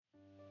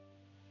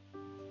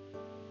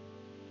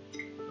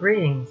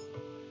Greetings.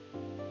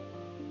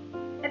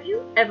 Have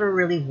you ever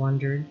really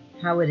wondered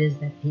how it is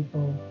that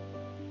people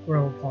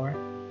grow apart?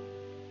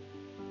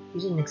 You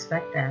didn't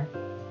expect that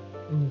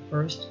when you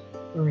first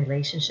were in a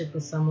relationship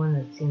with someone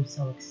that seemed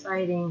so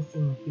exciting,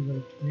 seemed like you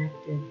really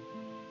connected,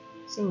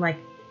 seemed like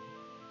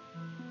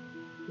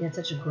you had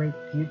such a great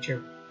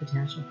future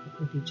potential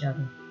with each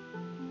other.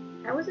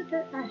 How is it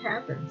that that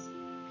happens?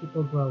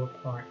 People grow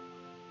apart.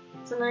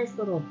 It's a nice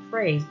little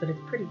phrase, but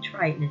it's pretty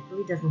trite and it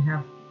really doesn't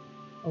have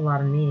a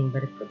lot of meaning,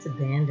 but it puts a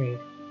band-aid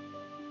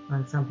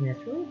on something that's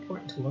really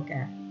important to look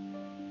at.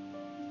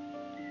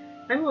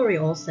 I'm Lori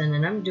Olson,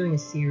 and I'm doing a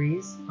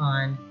series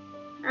on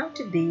how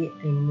to be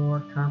a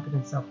more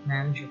competent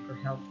self-manager for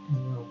health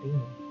and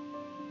well-being.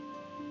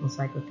 I'm a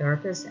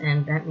psychotherapist,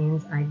 and that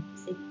means I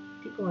see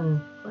people in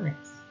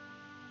clinics.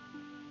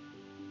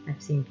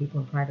 I've seen people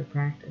in private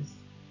practice.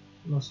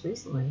 Most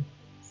recently,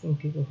 I've seen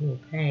people who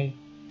will pay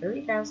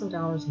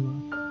 $30,000 a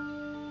month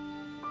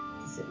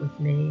to sit with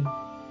me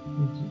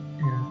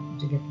and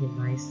to get the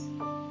advice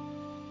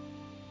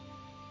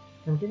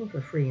I'm giving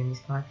for free in these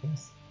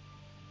podcasts.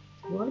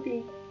 If you want to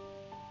be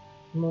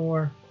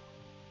more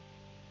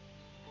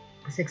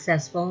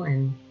successful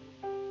in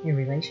your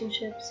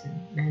relationships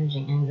and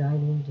managing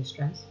anxiety and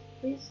distress,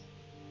 please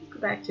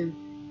go back to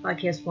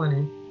podcast 1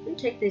 and really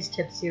take these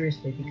tips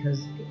seriously,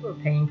 because people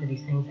are paying for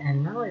these things,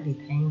 and not only are they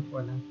paying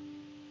for them,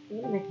 they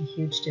really make a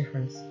huge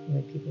difference in the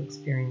way people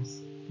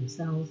experience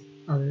themselves,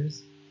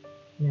 others,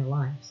 in their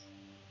lives.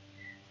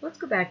 So let's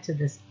go back to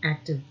this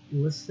active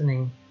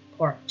listening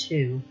part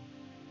 2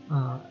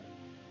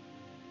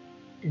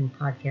 in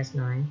podcast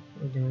 9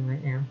 that we're doing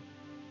right now.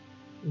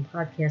 In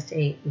podcast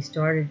 8, we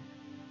started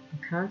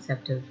the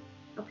concept of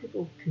how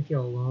people can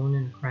feel alone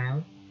in a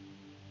crowd,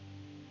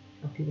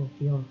 how people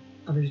feel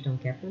others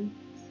don't get them.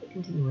 It's a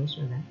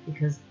continuation of that,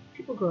 because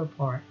people grow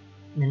apart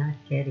and they're not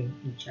getting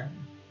each other,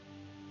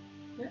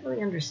 not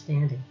really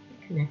understanding,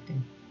 not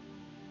connecting.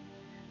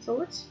 So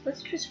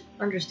let's just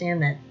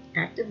understand that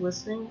active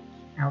listening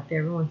out there,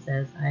 everyone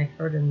says, I've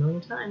heard it a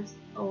million times,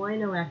 oh, I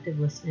know active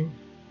listening,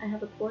 I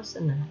have a course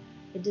in that,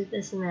 I did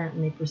this and that,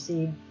 and they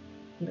proceed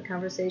in the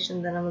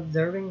conversation that I'm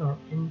observing or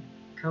in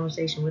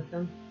conversation with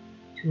them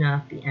to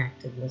not be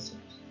active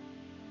listeners.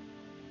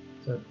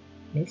 So it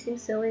may seem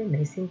silly, it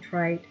may seem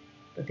trite,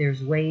 but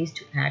there's ways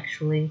to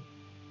actually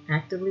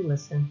actively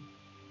listen,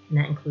 and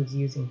that includes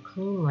using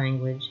clean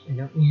language. I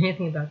don't mean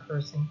anything about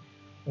cursing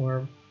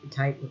or the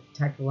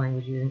type of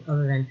language using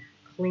other than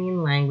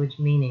clean language,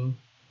 meaning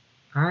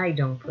I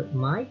don't put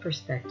my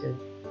perspective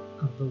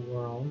of the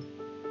world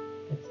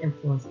that's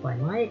influenced by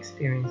my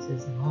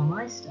experiences and all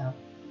my stuff.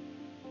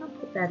 I don't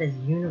put that as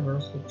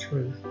universal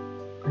truth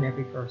on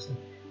every person.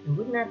 And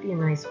wouldn't that be a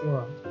nice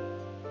world?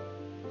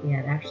 We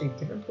had actually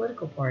different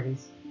political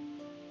parties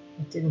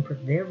that didn't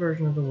put their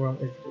version of the world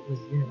as if it was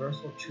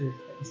universal truth,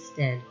 but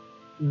instead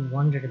we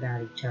wondered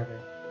about each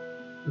other.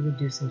 We would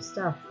do some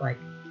stuff like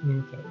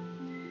communicate.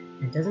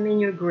 And it doesn't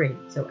mean you agree.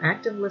 So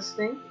active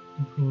listening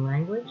and clean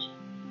language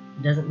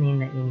doesn't mean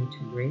that you need to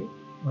agree.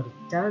 What it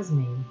does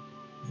mean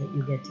is that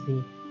you get to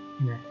be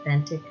an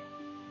authentic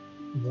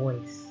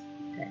voice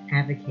that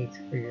advocates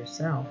for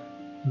yourself,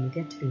 and you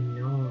get to be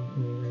known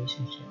in a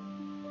relationship.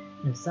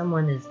 And if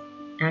someone is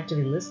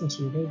actively listening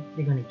to you,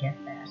 they're going to get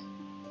that.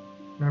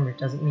 Remember, it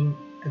doesn't mean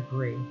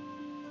agree.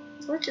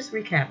 So let's just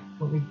recap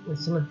what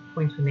some of the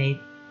points we made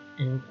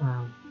in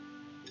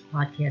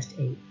podcast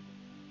 8.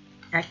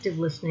 Active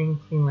listening,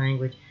 clean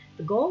language.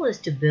 The goal is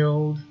to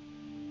build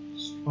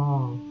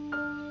strong,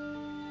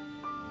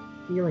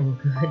 feeling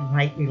good,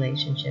 right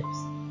relationships.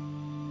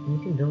 And you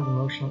can build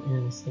emotional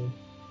intimacy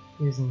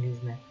using these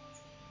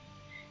methods.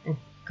 And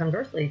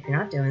conversely, if you're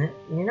not doing it,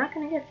 you're not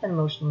going to get that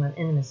emotional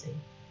intimacy.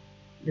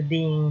 The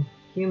being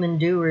human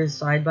doers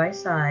side by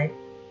side,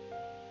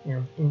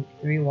 in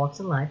 3 walks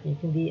in life, you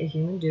can be a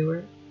human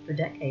doer for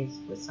decades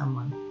with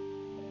someone.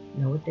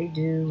 Know what they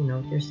do, know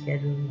what their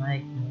schedule is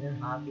like, know their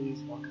hobbies,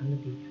 walk on the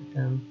beach with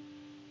them,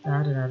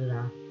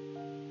 da-da-da-da-da.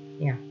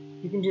 Yeah,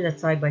 you can do that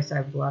side by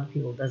side with a lot of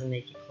people. It doesn't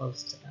make you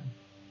close to them.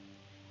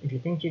 If you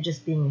think you're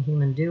just being a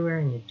human doer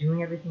and you're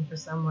doing everything for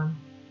someone,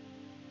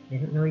 they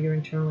don't know your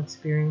internal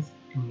experience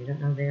and you don't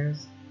know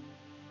theirs,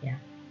 yeah,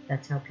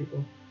 that's how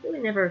people really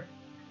never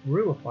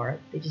grew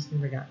apart. They just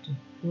never got to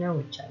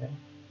know each other,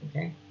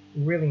 okay?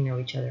 Really know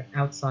each other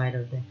outside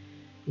of the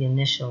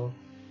initial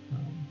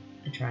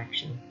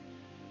attraction.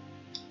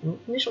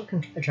 Initial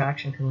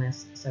attraction can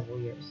last several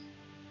years.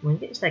 When you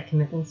get to that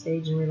commitment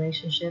stage in a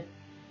relationship,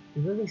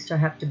 you really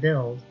have to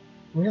build,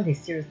 really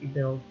seriously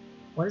build,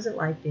 what is it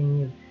like being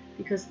you?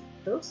 Because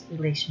those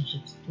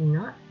relationships do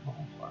not fall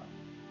apart.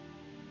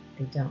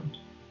 They don't.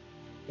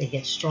 They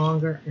get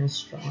stronger and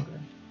stronger.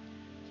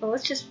 So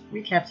let's just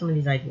recap some of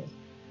these ideas.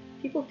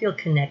 People feel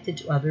connected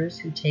to others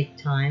who take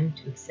time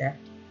to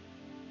accept,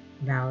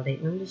 validate,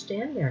 and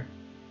understand their.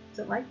 What's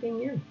it like being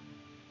you?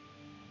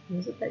 What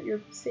is it that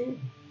you're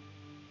seeing?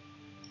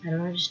 I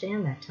don't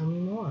understand that. Tell me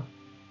more.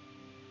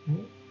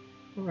 Right?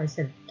 Remember I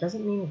said it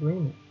doesn't mean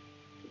agreement.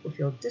 People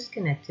feel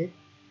disconnected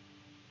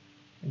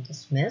and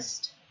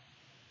dismissed,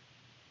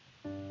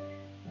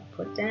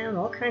 put down,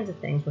 all kinds of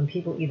things when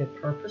people either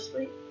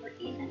purposely or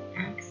even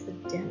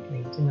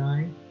accidentally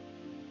deny,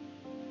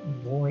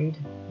 avoid,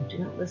 or do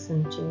not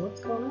listen to what's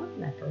going on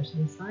in that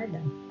person inside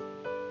them.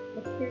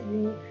 What's their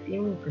unique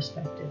feeling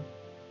perspective?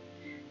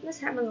 And this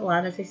happens a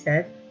lot, as I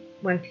said,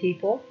 when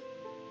people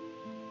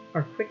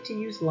are quick to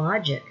use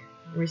logic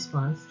in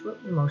response to an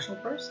emotional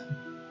person.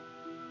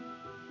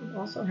 It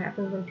also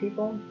happens when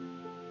people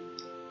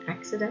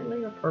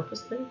accidentally or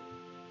purposely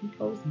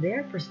impose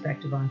their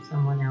perspective on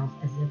someone else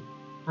as if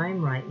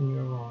I'm right and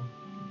you're wrong.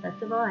 That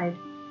divide,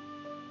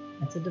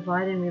 that's a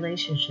divide in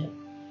relationship.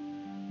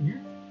 And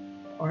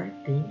that's part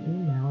of being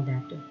in the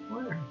maladaptive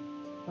corner,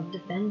 of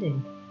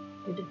defending.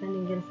 You're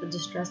defending against the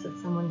distress that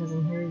someone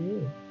doesn't hear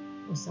you,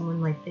 or someone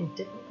might think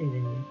differently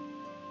than you.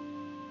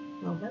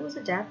 Well, that was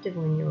adaptive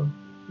when you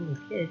were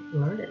a kid. You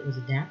learned it was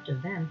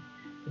adaptive then.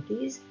 But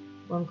these,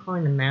 what I'm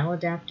calling the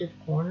maladaptive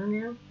corner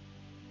now,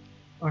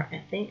 are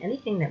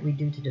anything that we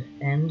do to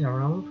defend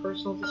our own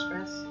personal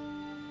distress.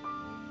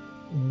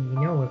 And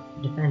we know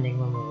we're defending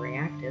when we're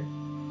reactive.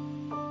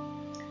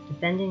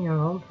 Defending our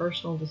own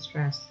personal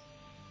distress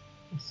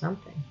of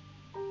something.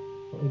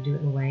 But we do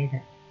it in a way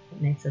that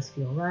makes us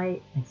feel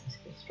right, makes us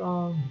feel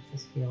strong,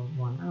 makes us feel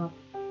one up.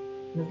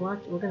 And there's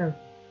lots. We're going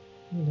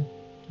to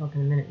talk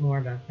in a minute more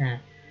about that.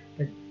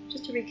 But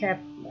just to recap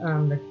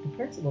the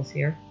principles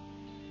here,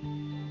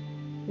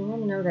 we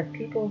want to know that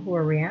people who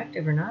are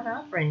reactive are not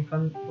operating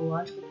from the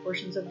logical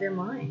portions of their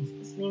minds.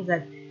 This means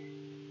that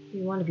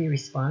you want to be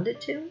responded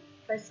to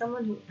by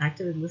someone who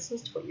actively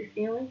listens to what you're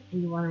feeling,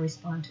 and you want to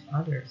respond to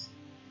others.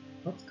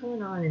 What's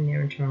going on in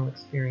their internal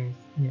experience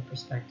and their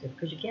perspective?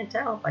 Because you can't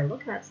tell by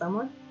looking at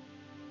someone.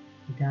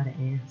 You got to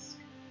ask,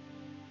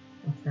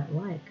 what's that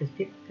like? Because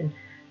people can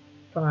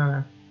put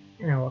on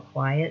a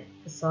quiet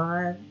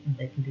facade, and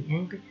they can be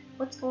angry.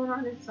 What's going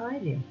on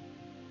inside you?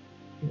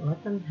 You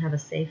let them have a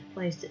safe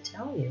place to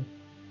tell you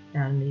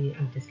without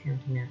immediately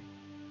discounting that.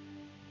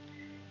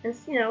 And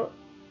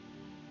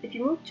if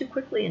you move too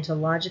quickly into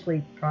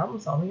logically problem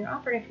solving, you're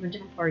operating from a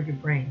different part of your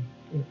brain,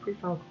 from your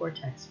prefrontal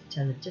cortex, which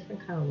has a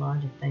different kind of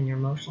logic than your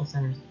emotional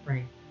centers of the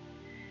brain.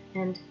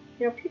 And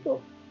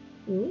people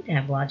need to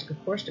have logic,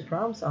 of course, to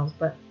problem solve,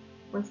 but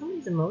when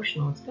somebody's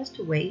emotional, it's best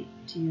to wait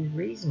to use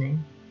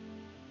reasoning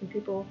when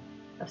people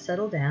have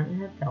settled down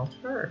and have felt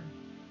heard.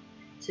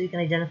 So you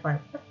can identify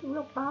what the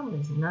real problem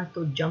is and not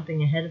go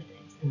jumping ahead of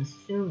things and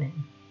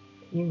assuming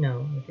that you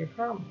know what their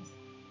problem is.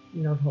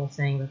 You know the whole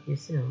saying that we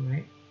assume,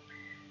 right?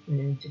 We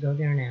don't need to go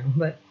there now.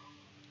 But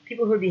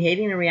people who are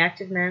behaving in a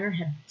reactive manner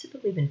have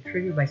typically been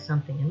triggered by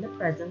something in the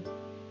present,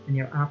 and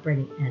they're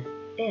operating as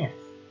if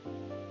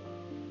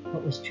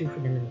what was true for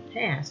them in the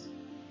past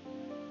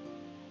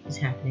is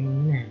happening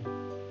in the now.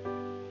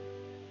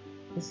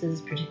 This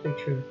is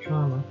particularly true with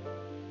trauma.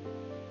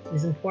 It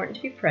is important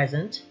to be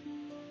present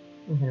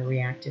with a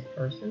reactive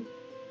person,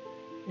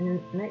 and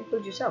that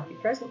includes yourself. Be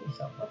present with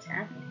yourself. What's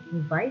happening?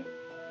 Invite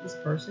this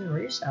person or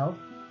yourself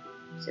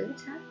to say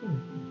what's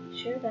happening with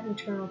you. Share that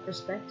internal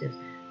perspective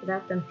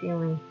without them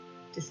feeling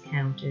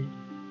discounted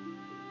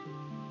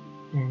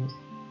and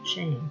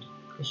shamed.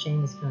 Because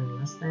shame is feeling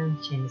less than,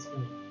 shame is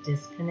feeling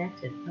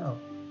disconnected. Oh,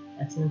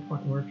 that's an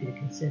important word for you to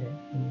consider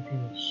when you're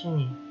feeling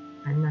shame.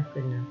 I'm not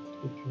good enough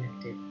to be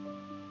connected.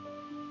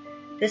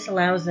 This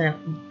allows the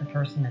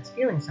person that's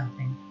feeling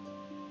something,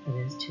 that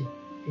is, to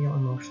feel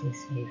emotionally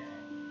safe.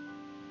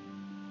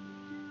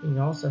 And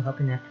you're also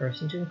helping that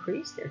person to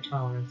increase their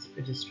tolerance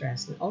for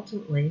distress and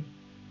ultimately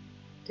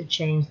to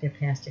change their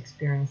past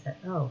experience that,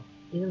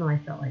 even though I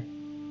felt like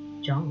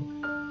junk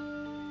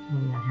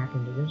when that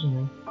happened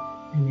originally,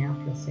 I now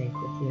feel safe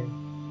with you.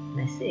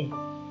 And I see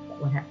that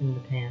what happened in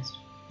the past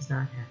is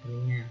not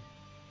happening now.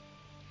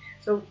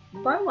 So the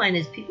bottom line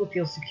is people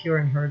feel secure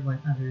and heard when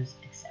others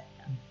accept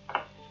them.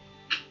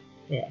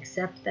 They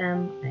accept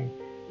them.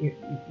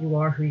 You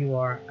are who you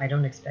are. I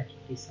don't expect you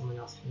to be someone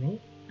else for me.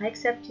 I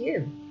accept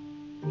you.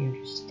 I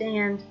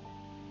understand.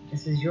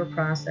 This is your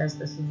process.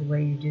 This is the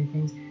way you do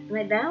things. And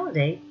I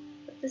validate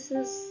that this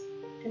is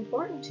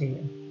important to you.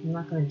 I'm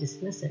not going to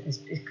dismiss it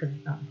because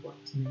it's not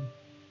important to me.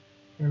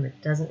 Remember,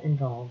 it doesn't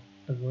involve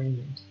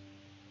agreement.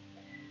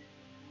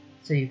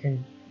 So you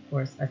can, of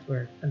course, that's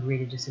where agree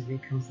to disagree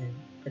comes in.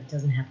 But it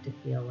doesn't have to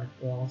feel like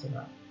walls are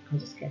up. I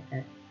just get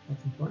that.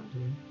 That's important to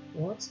me.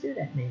 Well, let's do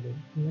that maybe.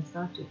 And let's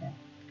not do that.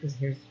 Because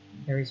here's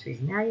various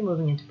reasons. Now you're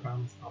moving into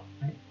problem solving,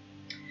 right?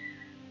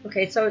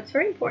 Okay, so it's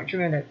very important to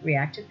remember that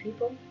reactive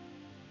people,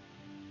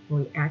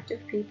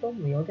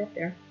 we all get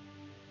there,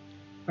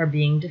 are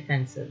being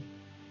defensive.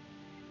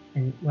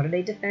 And what are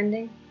they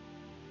defending?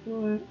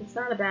 It's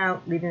not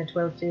about leaving the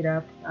toilet seat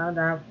up. It's not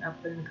about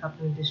not putting the cup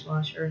in the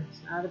dishwasher.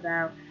 It's not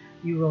about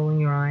you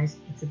rolling your eyes.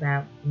 It's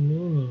about the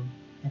meaning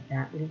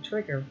that little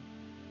trigger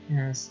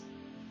has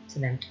to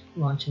them to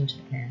launch into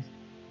the past.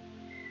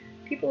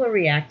 People are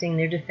reacting,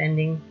 they're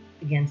defending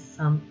against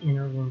some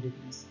inner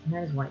woundedness. And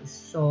that is why it's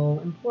so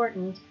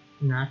important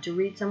not to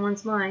read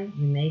someone's mind.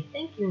 You may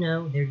think you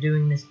know they're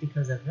doing this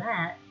because of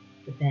that,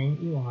 but then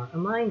you are a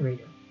mind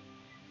reader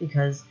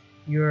because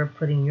you're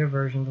putting your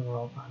version of the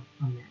world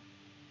on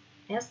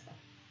that. Ask them,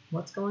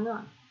 what's going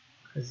on?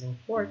 because in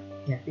court,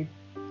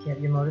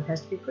 your motive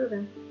has to be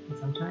proven, and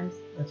sometimes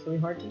that's really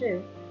hard to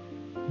do.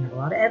 You have a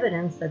lot of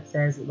evidence that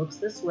says it looks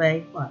this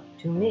way, what,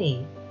 to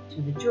me,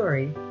 to the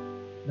jury,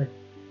 but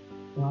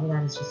a lot of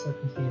that is just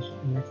circumstantial,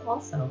 and that's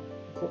also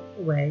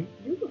the way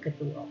you look at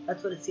the world.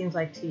 That's what it seems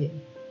like to you.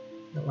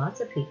 But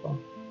lots of people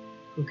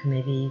who can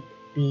maybe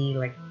be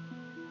like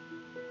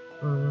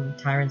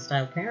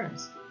tyrant-style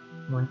parents.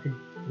 One could,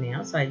 from the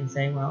outside, and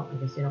say, well, I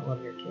guess you don't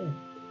love your kid.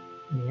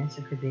 And the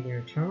answer could be their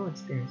internal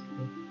experience could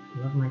be,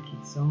 I love my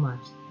kid so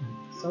much,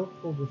 I'm so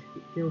filled with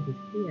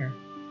fear,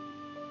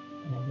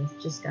 and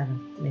I just got to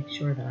make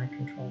sure that I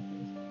control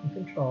things. And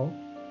control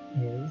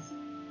is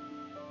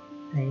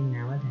a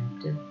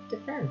maladaptive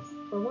defense.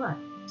 For what?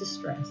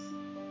 Distress.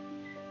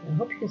 And I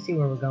hope you can see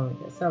where we're going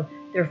with this. So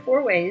there are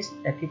 4 ways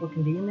that people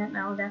can be in that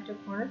maladaptive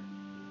corner,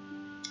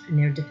 and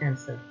they're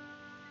defensive.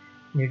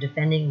 They're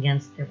defending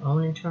against their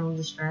own internal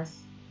distress.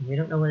 We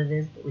don't know what it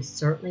is, but we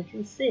certainly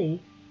can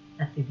see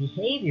that the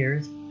behavior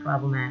is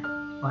problematic.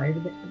 Why are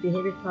the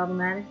behaviors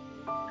problematic?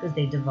 Because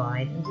they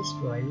divide and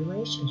destroy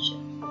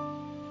relationships.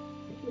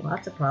 There's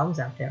lots of problems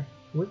out there.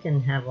 We can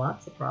have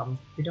lots of problems.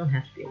 We don't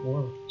have to be at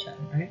war with each other,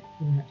 right?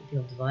 We don't have to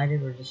feel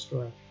divided or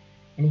destroyed.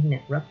 Anything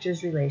that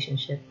ruptures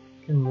relationship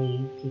can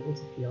lead people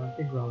to feel like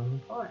they're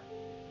growing apart.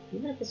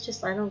 Even if it's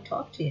just, I don't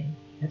talk to you.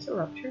 That's a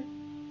rupture.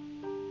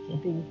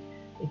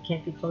 It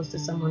can't be close to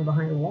someone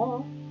behind a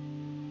wall.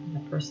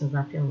 That person's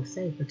not feeling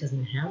safe or doesn't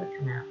know how to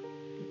come out.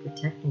 They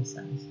protect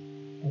themselves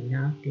by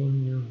not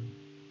being known,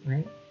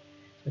 right?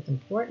 So it's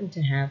important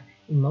to have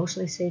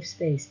emotionally safe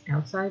space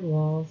outside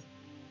walls,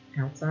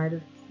 outside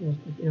of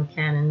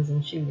cannons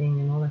and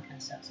shooting and all that kind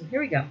of stuff. So here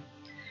we go.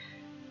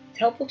 It's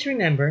helpful to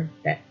remember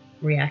that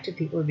reactive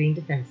people are being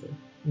defensive,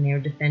 and they are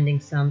defending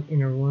some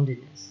inner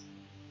woundedness.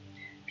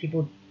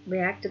 People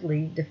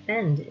reactively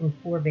defend in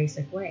 4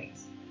 basic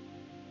ways.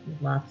 There's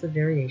lots of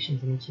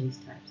variations in each of these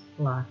types,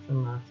 lots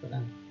and lots of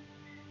them.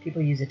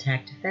 People use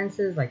attack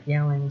defenses like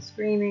yelling,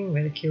 screaming,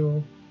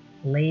 ridicule,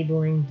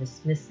 labeling,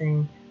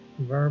 dismissing,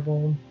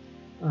 verbal,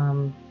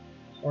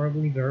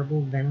 horribly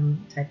verbal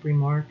venom type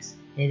remarks,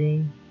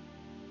 hitting,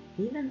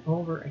 even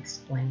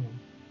over-explaining.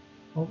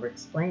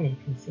 Over-explaining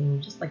can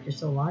seem just like you're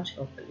so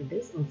logical, but you're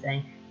basically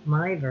saying,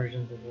 my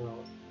version of the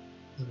world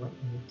is what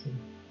you need to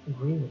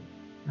agree with,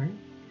 right?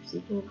 You're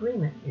seeking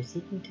agreement. You're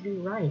seeking to be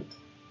right.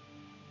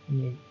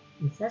 And you're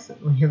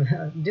incessantly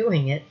about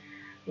doing it,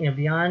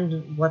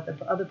 beyond what the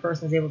other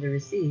person is able to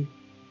receive.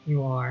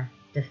 You are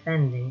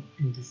defending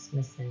and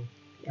dismissing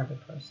the other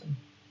person.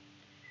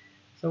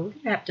 So we're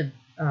going to have to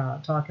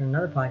talk in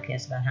another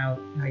podcast about how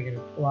you're going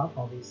to pull off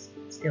all these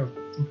skills.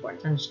 But it's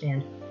important to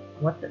understand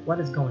what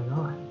is going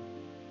on.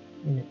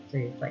 So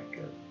it's like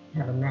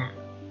have a map.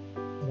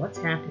 What's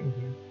happening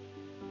here?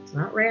 It's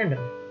not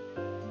random.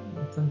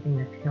 It's something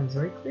that becomes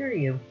very clear to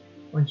you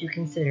once you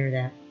consider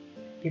that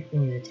people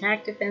can use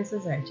attack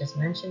defenses, I just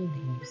mentioned. They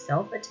can use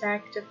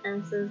self-attack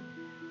defenses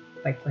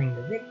by playing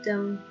the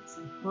victim,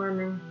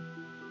 self-harming.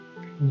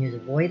 They can use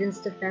avoidance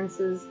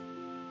defenses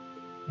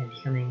by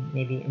becoming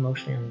maybe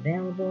emotionally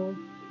unavailable,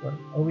 or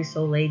always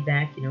so laid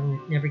back,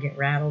 never get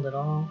rattled at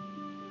all.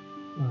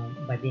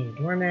 By being a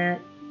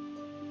doormat,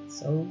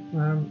 so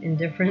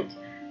indifferent.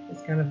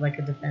 It's kind of like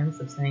a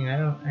defense of saying, I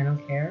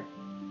don't care.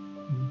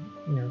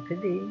 It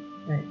could be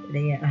that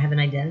I have an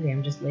identity.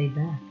 I'm just laid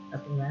back.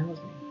 Nothing rattles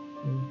me.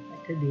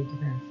 That could be a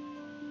defense.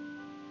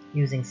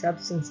 Using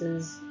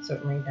substances,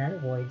 certainly that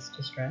avoids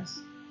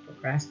distress.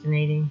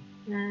 Procrastinating,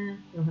 you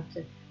don't have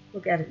to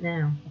look at it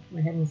now. I'll put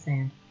my head in the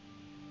sand.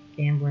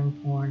 Gambling,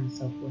 porn, and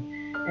so forth.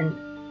 And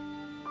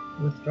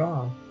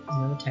withdrawal is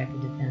another type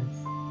of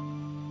defense.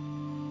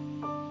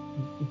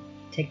 You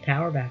take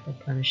power back by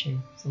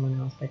punishing someone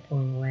else, by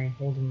pulling away,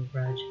 holding a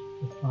grudge,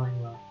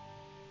 withdrawing love.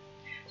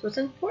 So it's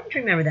important to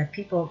remember that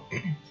people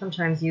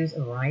sometimes use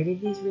a variety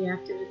of these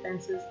reactive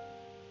defenses,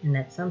 and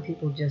that some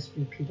people just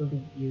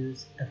repeatedly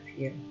use a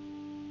few.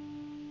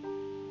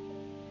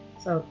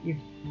 So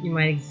you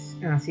might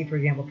see, for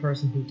example, a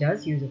person who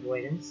does use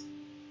avoidance.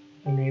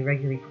 They may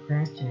regularly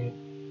procrastinate,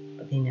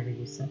 but they never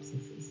use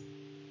substances.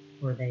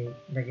 Or they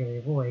regularly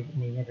avoid,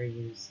 and they never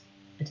use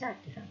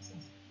attack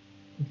defenses.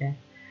 Okay?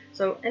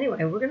 So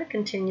anyway, we're going to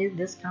continue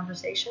this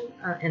conversation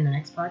in the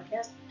next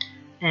podcast,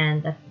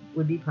 and that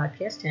would be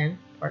podcast 10,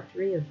 part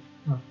 3 of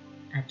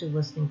active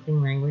listening,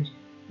 clean language.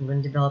 I'm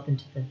going to develop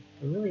into the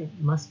really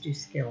must-do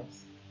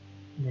skills.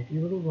 And if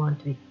you really want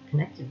to be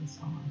connected with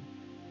someone,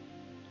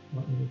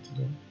 what you need to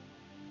do.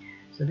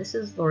 So this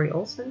is Laurie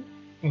Olson,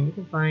 and you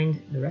can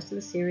find the rest of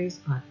the series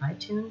on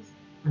iTunes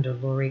under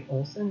Laurie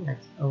Olson,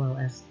 that's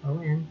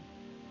Olson,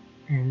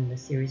 and the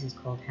series is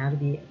called How to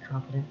Be a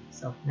Competent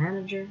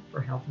Self-Manager for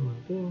Health and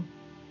Well-Being.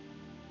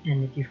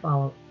 And if you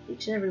follow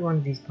each and every one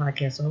of these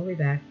podcasts all the way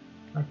back,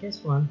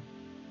 podcast 1,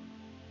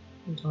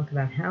 we'll talk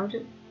about how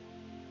to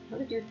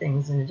do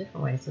things in a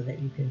different way so that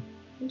you can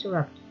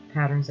interrupt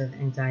patterns of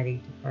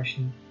anxiety,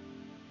 depression,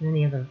 and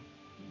any other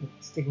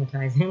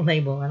stigmatizing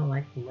label. I don't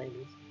like the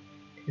labels.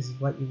 This is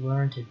what you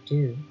learn to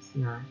do. It's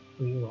not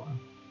who you are.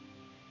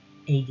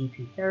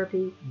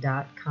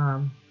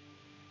 adptherapy.com,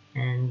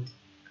 and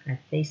at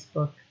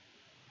Facebook,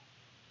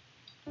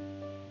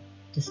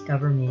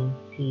 Discover Me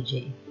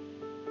PG.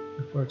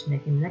 Look forward to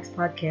making the next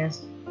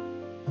podcast.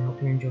 I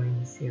hope you're enjoying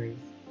this series.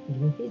 And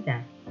give me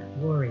feedback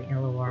at Lori,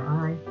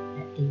 Lori,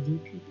 at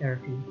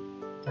adptherapy.com.